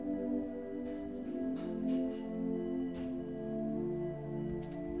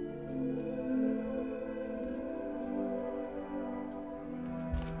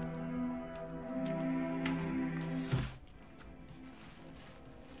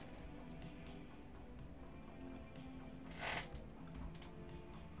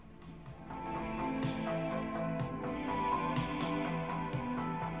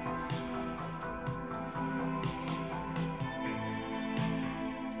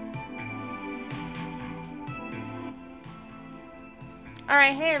All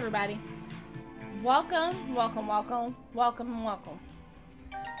right, hey everybody. Welcome.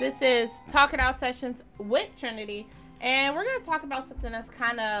 This is Talking Out Sessions with Trinity, and we're going to talk about something that's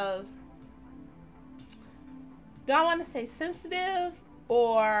kind of, do I want to say sensitive,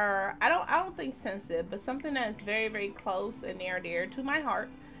 or I don't think sensitive, but something that's very, very close and near and dear to my heart,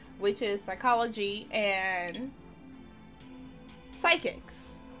 which is psychology and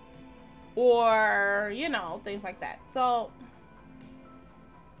psychics, or, things like that. So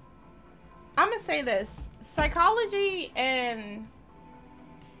I'm going to say this. Psychology and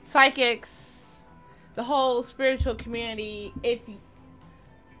psychics, the whole spiritual community, if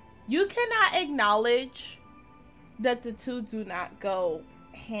you cannot acknowledge that the two do not go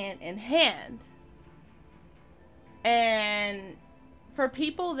hand in hand. And for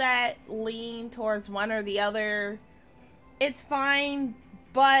people that lean towards one or the other, it's fine.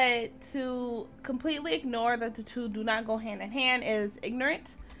 But to completely ignore that the two do not go hand in hand is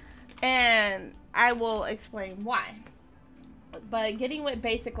ignorant. And I will explain why. But getting with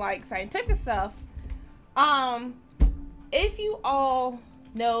basic, scientific stuff, if you all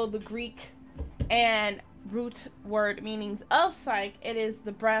know the Greek and root word meanings of psych, it is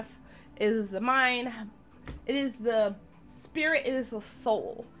the breath, it is the mind, it is the spirit, it is the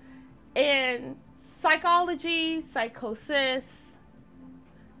soul. In psychology, psychosis,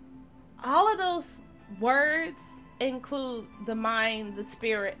 all of those words include the mind, the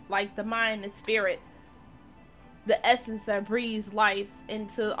spirit, the mind, the spirit, the essence that breathes life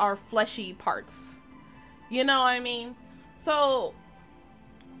into our fleshy parts. You know what I mean? So,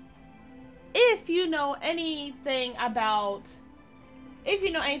 if you know anything about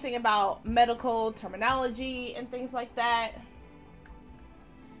medical terminology and things like that,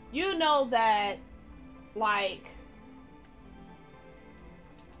 you know that,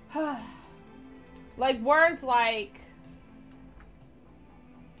 words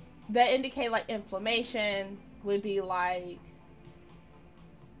that indicate inflammation would be I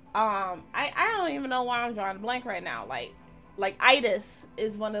don't even know why I'm drawing a blank right now. Itis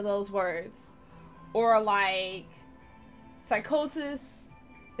is one of those words. Or psychosis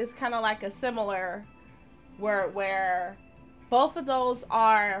is kind of a similar word where both of those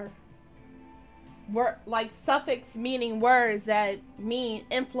are suffix meaning words that mean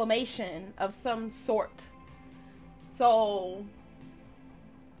inflammation of some sort. So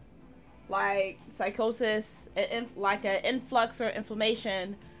psychosis, an influx or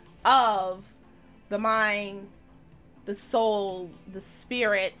inflammation of the mind, the soul, the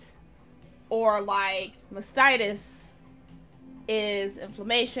spirit, or mastitis is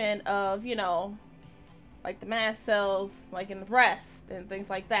inflammation of, the mast cells, in the breast and things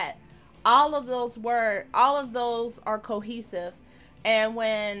like that. All of those are cohesive. And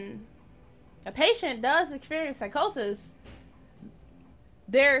when a patient does experience psychosis,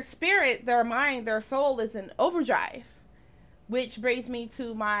 their spirit, their mind, their soul is in overdrive. Which brings me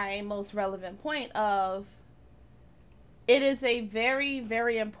to my most relevant point of, it is a very,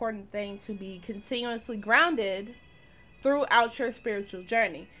 very important thing to be continuously grounded throughout your spiritual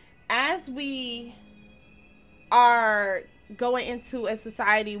journey. As we are going into a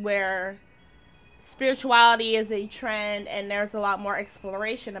society where spirituality is a trend and there's a lot more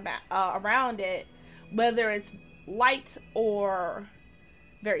exploration around it, whether it's light or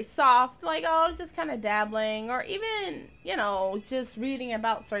very soft, I'm just kind of dabbling, or even, just reading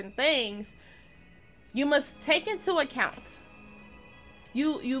about certain things, you must take into account.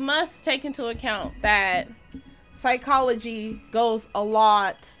 You must take into account that psychology goes a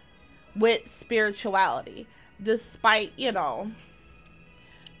lot with spirituality. Despite,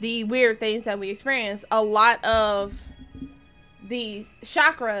 the weird things that we experience, a lot of these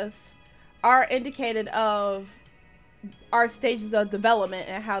chakras are indicated of our stages of development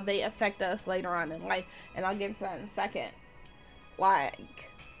and how they affect us later on in life. And I'll get into that in a second. But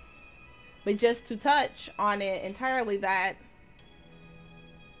just to touch on it entirely, that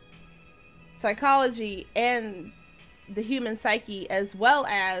psychology and the human psyche, as well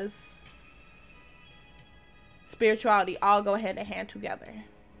as spirituality, all go hand in hand together.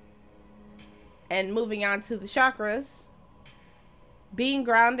 And moving on to the chakras, being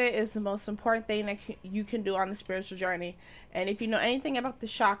grounded is the most important thing that you can do on the spiritual journey. And if you know anything about the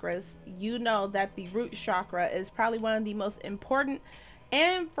chakras, you know that the root chakra is probably one of the most important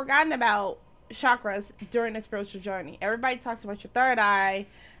and forgotten about chakras during the spiritual journey. Everybody talks about your third eye.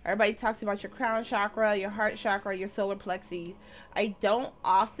 Everybody talks about your crown chakra, your heart chakra, your solar plexus. I don't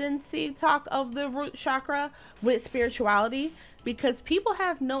often see talk of the root chakra with spirituality because people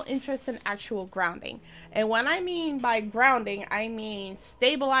have no interest in actual grounding. And what I mean by grounding, I mean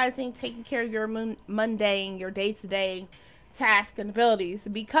stabilizing, taking care of your mundane, your day-to-day tasks and abilities.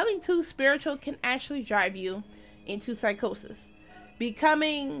 Becoming too spiritual can actually drive you into psychosis.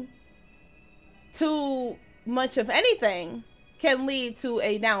 Becoming too much of anything can lead to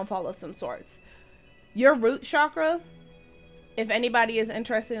a downfall of some sorts. Your root chakra, if anybody is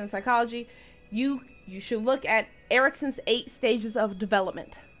interested in psychology, you should look at Erikson's 8 stages of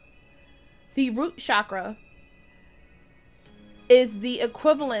development. The root chakra is the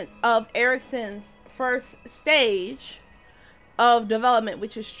equivalent of Erikson's first stage of development,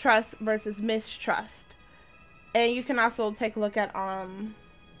 which is trust versus mistrust. And you can also take a look at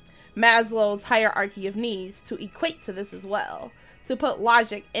Maslow's hierarchy of needs to equate to this as well, to put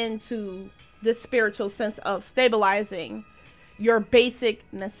logic into this spiritual sense of stabilizing your basic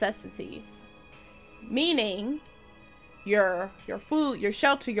necessities, meaning your food, your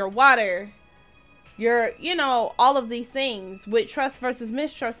shelter, your water, your, all of these things. With trust versus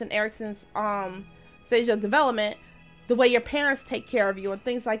mistrust in Erikson's stage of development, the way your parents take care of you and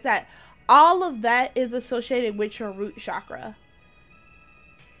things like that, all of that is associated with your root chakra.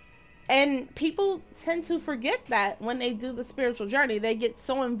 And people tend to forget that when they do the spiritual journey. They get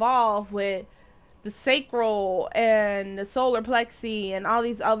so involved with the sacral and the solar plexus and all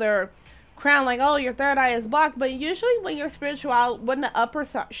these other crown, like, oh, your third eye is blocked. But usually when you're spiritual, when the upper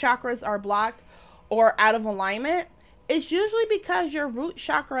chakras are blocked or out of alignment, it's usually because your root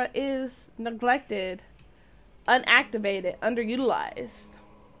chakra is neglected, unactivated, underutilized,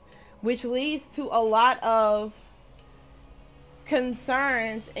 which leads to a lot of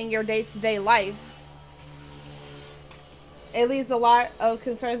concerns in your day-to-day life. It leads a lot of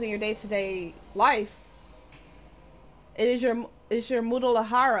concerns in your day-to-day life. It's your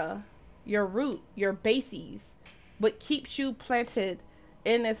Mudalahara, your root, your bases, what keeps you planted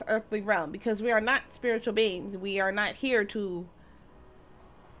in this earthly realm, because we are not spiritual beings. We are not here to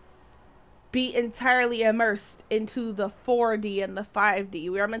be entirely immersed into the 4D and the 5D.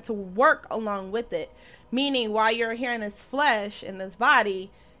 We are meant to work along with it. Meaning, while you're here in this flesh, in this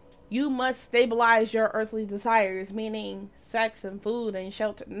body, you must stabilize your earthly desires, meaning sex and food and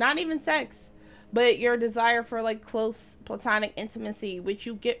shelter. Not even sex, but your desire for like close platonic intimacy, which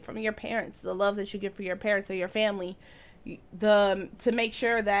you get from your parents, the love that you get from your parents or your family, to make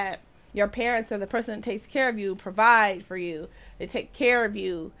sure that your parents or the person that takes care of you provide for you, they take care of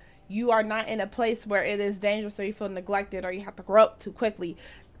you. You are not in a place where it is dangerous or you feel neglected or you have to grow up too quickly.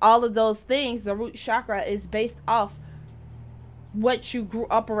 All of those things, the root chakra is based off what you grew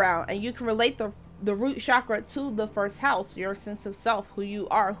up around. And you can relate the root chakra to the first house, your sense of self, who you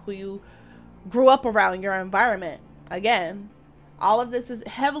are, who you grew up around, your environment. Again, all of this is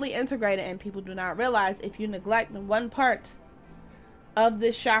heavily integrated, and people do not realize if you neglect one part of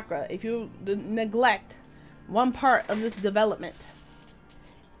this chakra, if you neglect one part of this development,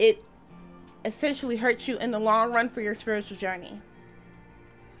 it essentially hurts you in the long run for your spiritual journey.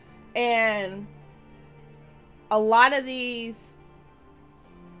 And a lot of these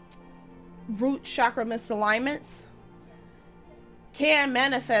root chakra misalignments can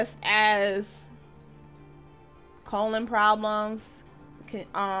manifest as colon problems,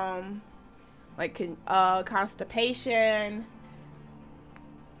 constipation.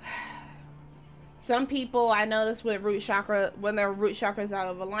 Some people, I notice with root chakra, when their root chakra is out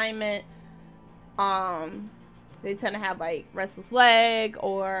of alignment, they tend to have like restless leg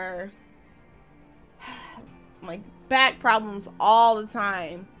or like back problems all the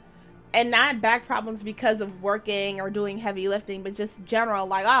time. And not back problems because of working or doing heavy lifting, but just general,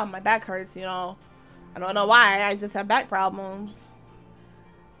 like, oh, my back hurts, I don't know why, I just have back problems.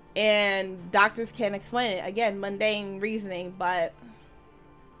 And doctors can't explain it. Again, mundane reasoning, but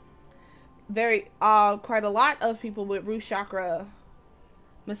quite a lot of people with root chakra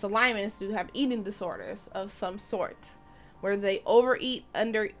misalignments do have eating disorders of some sort, where they overeat,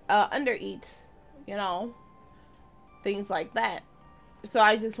 undereat, things like that. So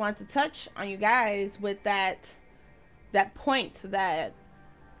I just want to touch on you guys with that point that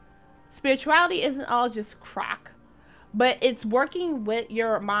spirituality isn't all just crack, but it's working with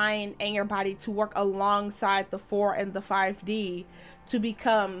your mind and your body to work alongside the 4 and the 5D to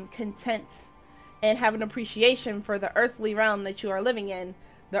become content and have an appreciation for the earthly realm that you are living in,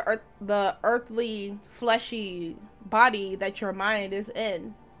 the earthly fleshy body that your mind is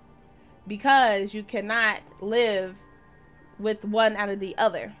in, because you cannot live with one out of the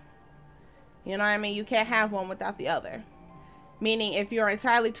other. You know what I mean? You can't have one without the other. Meaning, if you're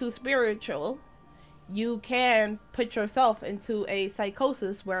entirely too spiritual, you can put yourself into a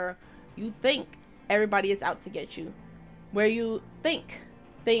psychosis where you think everybody is out to get you, where you think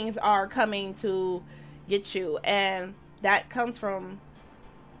things are coming to get you. And that comes from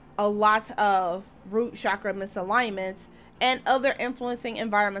a lot of root chakra misalignments and other influencing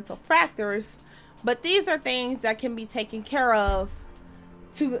environmental factors. But these are things that can be taken care of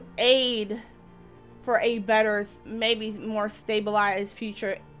to aid for a better, maybe more stabilized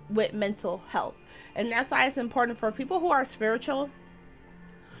future with mental health. And that's why it's important for people who are spiritual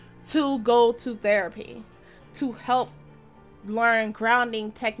to go to therapy to help learn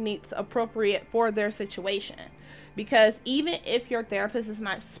grounding techniques appropriate for their situation. Because even if your therapist is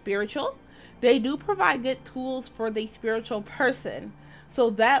not spiritual, they do provide good tools for the spiritual person. So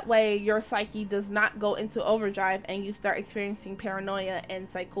that way your psyche does not go into overdrive and you start experiencing paranoia and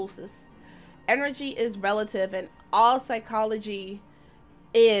psychosis. Energy is relative, and all psychology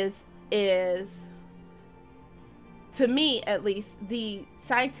is to me at least the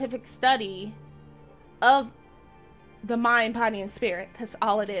scientific study of the mind, body, and spirit. That's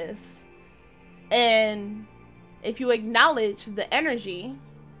all it is. And if you acknowledge the energy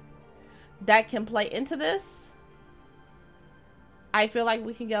that can play into this, I feel like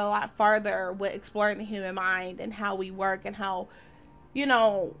we can get a lot farther with exploring the human mind and how we work and how,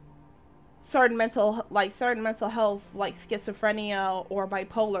 certain mental health like schizophrenia or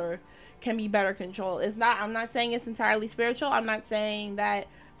bipolar can be better controlled. I'm not saying it's entirely spiritual. I'm not saying that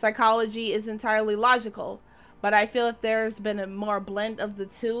psychology is entirely logical, but I feel if there's been a more blend of the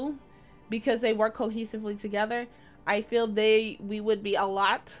two, because they work cohesively together, I feel we would be a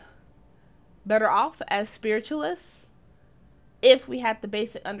lot better off as spiritualists if we had the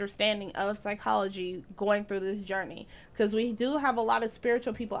basic understanding of psychology going through this journey. Because we do have a lot of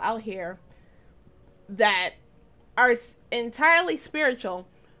spiritual people out here that are entirely spiritual,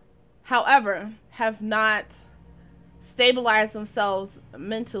 however, have not stabilized themselves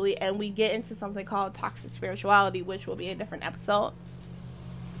mentally, and we get into something called toxic spirituality, which will be a different episode.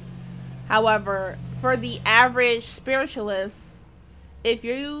 However, for the average spiritualist, if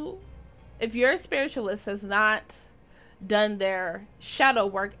your spiritualist has not done their shadow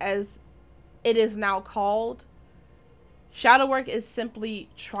work, as it is now called, shadow work is simply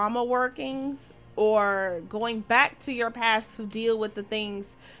trauma workings or going back to your past to deal with the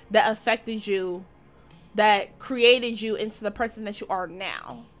things that affected you, that created you into the person that you are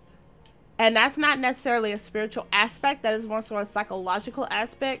now. And that's not necessarily a spiritual aspect. That is more sort of a psychological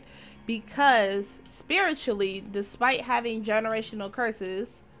aspect, because spiritually, despite having generational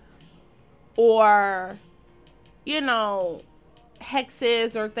curses or,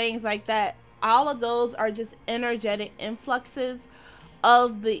 hexes or things like that, all of those are just energetic influxes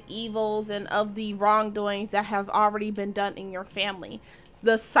of the evils and of the wrongdoings that have already been done in your family.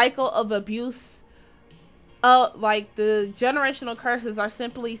 The cycle of abuse, like the generational curses, are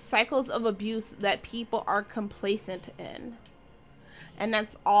simply cycles of abuse that people are complacent in. And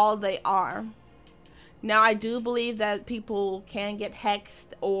that's all they are. Now, I do believe that people can get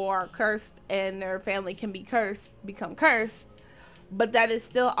hexed or cursed and their family can become cursed. But that is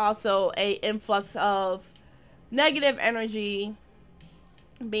still also a influx of negative energy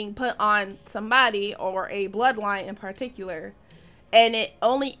being put on somebody or a bloodline in particular. And it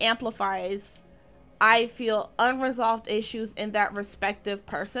only amplifies, I feel, unresolved issues in that respective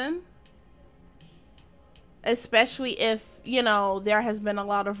person. Especially if, there has been a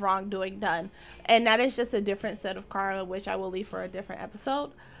lot of wrongdoing done. And that is just a different set of karma, which I will leave for a different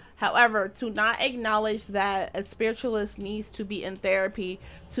episode. However, to not acknowledge that a spiritualist needs to be in therapy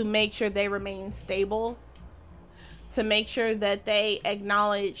to make sure they remain stable, to make sure that they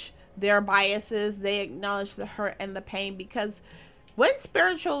acknowledge their biases, they acknowledge the hurt and the pain. Because when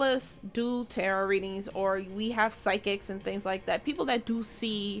spiritualists do tarot readings, or we have psychics and things like that, people that do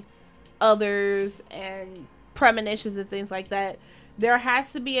see others and premonitions and things like that, there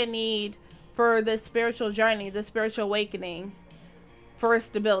has to be a need for the spiritual journey, the spiritual awakening, for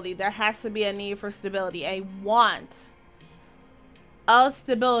stability. There has to be a need for stability, a want of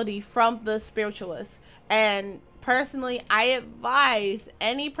stability from the spiritualist. And personally, I advise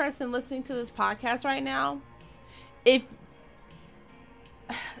any person listening to this podcast right now, if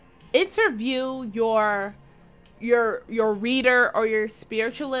interview your reader or your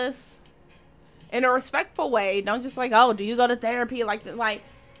spiritualist in a respectful way. Don't just like, oh, do you go to therapy? Just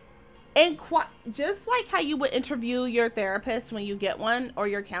like how you would interview your therapist when you get one, or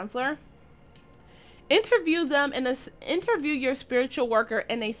your counselor. Interview your spiritual worker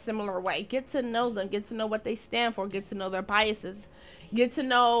in a similar way. Get to know them. Get to know what they stand for. Get to know their biases. Get to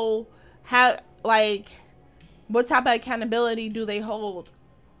know what type of accountability do they hold?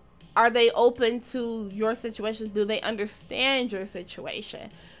 Are they open to your situation? Do they understand your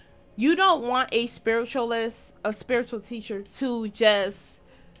situation? You don't want a spiritual teacher to just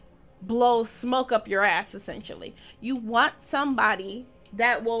blow smoke up your ass, essentially. You want somebody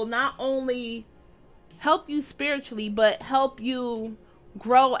that will not only help you spiritually, but help you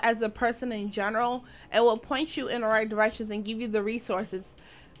grow as a person in general, and will point you in the right directions and give you the resources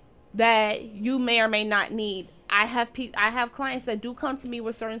that you may or may not need. I have clients that do come to me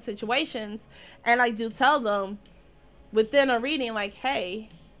with certain situations, and I do tell them within a reading, like, hey,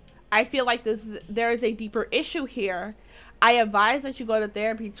 I feel like there is a deeper issue here. I advise that you go to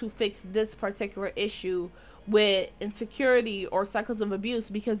therapy to fix this particular issue with insecurity or cycles of abuse,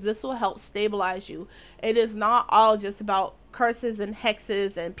 because this will help stabilize you. It is not all just about curses and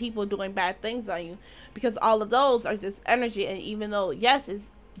hexes and people doing bad things on you, because all of those are just energy. And even though, yes, it's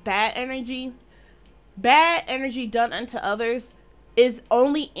bad energy done unto others is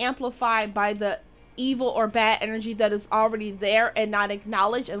only amplified by the evil or bad energy that is already there and not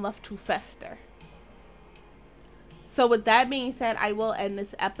acknowledged and left to fester. So with that being said, I will end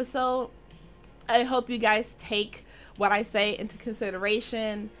this episode. I hope you guys take what I say into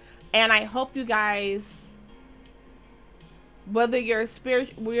consideration, and I hope you guys, whether you're a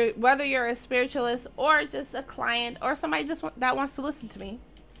spiritualist or just a client or somebody that wants to listen to me,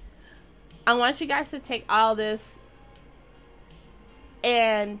 I want you guys to take all this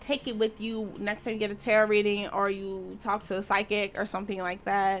and take it with you next time you get a tarot reading or you talk to a psychic or something like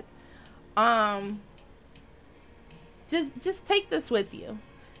that. Just take this with you.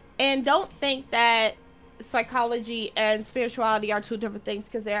 And don't think that psychology and spirituality are two different things,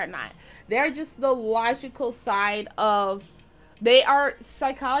 because they are not. They're just the logical side of,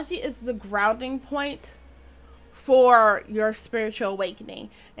 psychology is the grounding point for your spiritual awakening.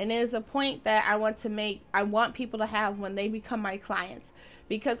 And it is a point that I want people to have when they become my clients,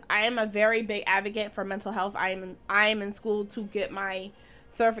 because I am a very big advocate for mental health. I am in school to get my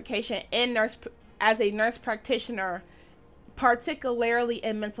certification as a nurse practitioner, particularly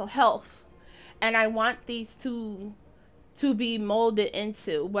in mental health. And I want these to be molded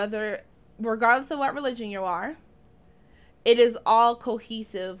into, regardless of what religion you are, it is all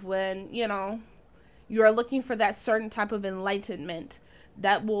cohesive when, you are looking for that certain type of enlightenment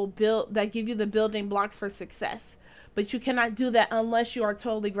that give you the building blocks for success. But you cannot do that unless you are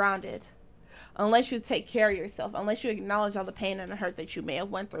totally grounded, unless you take care of yourself, unless you acknowledge all the pain and the hurt that you may have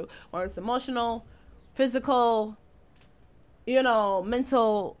went through, whether it's emotional, physical,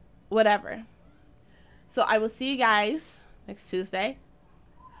 mental, whatever. So I will see you guys next Tuesday.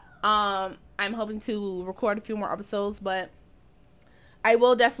 I'm hoping to record a few more episodes, but I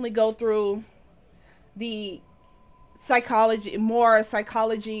will definitely go through the psychology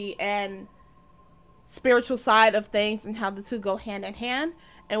and spiritual side of things and how the two go hand in hand.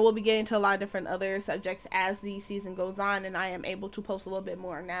 And we'll be getting to a lot of different other subjects as the season goes on, and I am able to post a little bit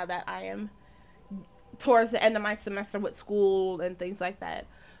more now that I am towards the end of my semester with school and things like that.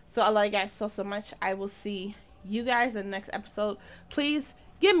 So I love you guys so much. I will see you guys in the next episode. Please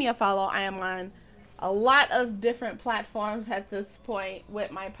give me a follow. I am on a lot of different platforms at this point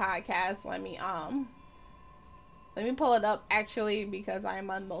with my podcast. Let me pull it up, actually, because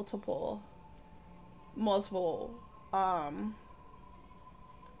I'm on multiple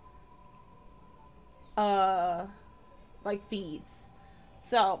feeds.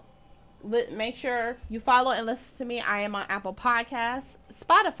 So make sure you follow and listen to me. I am on Apple Podcasts,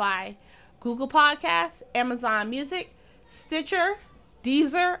 Spotify, Google Podcasts, Amazon Music, Stitcher,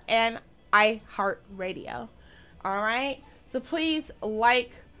 Deezer, and iHeartRadio. All right. So please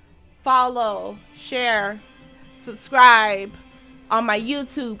follow, share, subscribe on my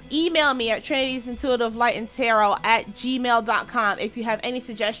YouTube. Email me at trinitysintuitivelightandtarot@gmail.com if you have any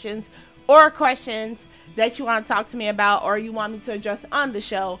suggestions or questions that you want to talk to me about or you want me to address on the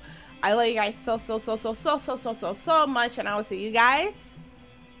show. I love you guys so much, and I will see you guys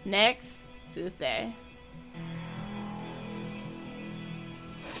next Tuesday.